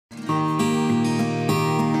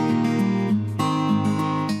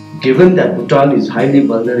Given that Bhutan is highly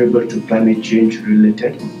vulnerable to climate change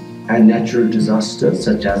related and natural disasters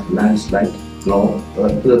such as landslide,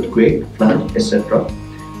 earthquake, flood, etc.,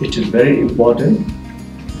 it is very important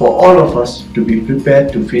for all of us to be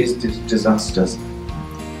prepared to face these disasters.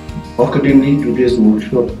 Accordingly, today's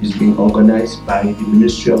workshop is being organized by the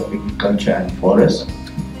Ministry of Agriculture and Forests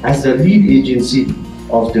as the lead agency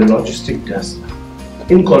of the logistic desk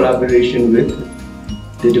in collaboration with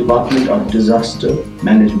the Department of Disaster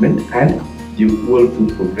Management and the World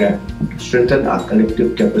Food Programme to strengthen our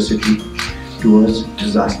collective capacity towards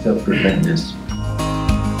disaster preparedness.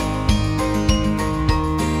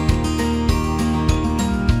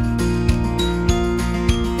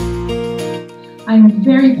 I am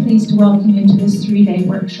very pleased to welcome you to this 3-day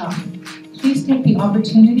workshop. Please take the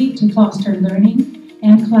opportunity to foster learning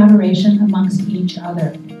and collaboration amongst each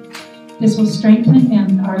other. This will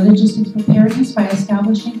strengthen our logistics preparedness by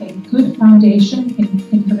establishing a good foundation in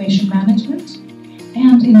information management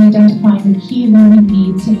and in identifying the key learning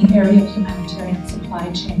needs in the area of humanitarian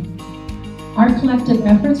supply chain. Our collective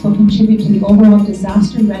efforts will contribute to the overall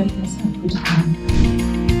disaster readiness of Bhutan.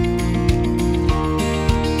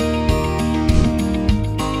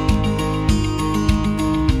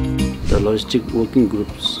 The logistic working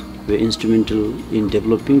groups were instrumental in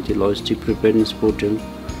developing the logistic preparedness portal,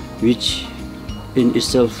 which in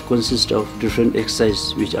itself consists of different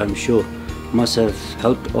exercises which I'm sure must have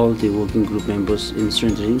helped all the working group members in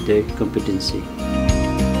strengthening their competency.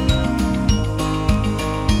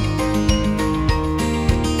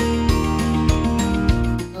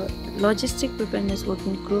 Logistic Preparedness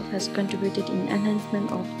Working Group has contributed in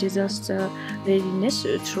enhancement of disaster readiness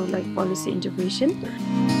through policy integration.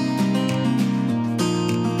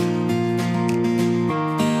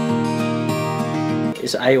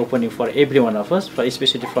 It's eye-opening for every one of us,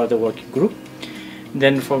 especially for the working group.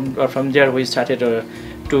 Then from there we started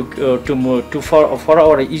for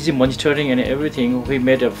our easy monitoring and everything. We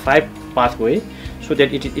made a 5 pathway so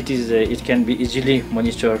that it can be easily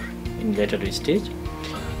monitored in later stage.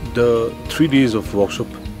 The 3 days of workshop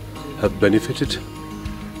have benefited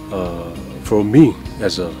for me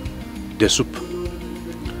as a DESUP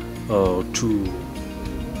to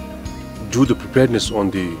do the preparedness on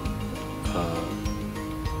the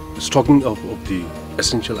stocking of the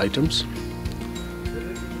essential items,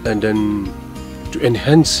 and then to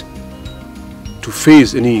enhance to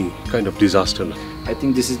face any kind of disaster. I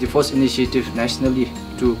think this is the first initiative nationally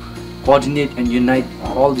to coordinate and unite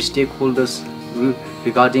all the stakeholders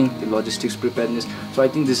regarding the logistics preparedness. So I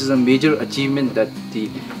think this is a major achievement that the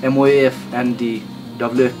MOAF and the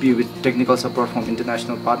WFP with technical support from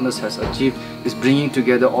international partners has achieved, is bringing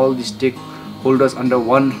together all the stakeholders under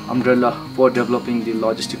one umbrella for developing the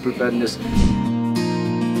logistic preparedness.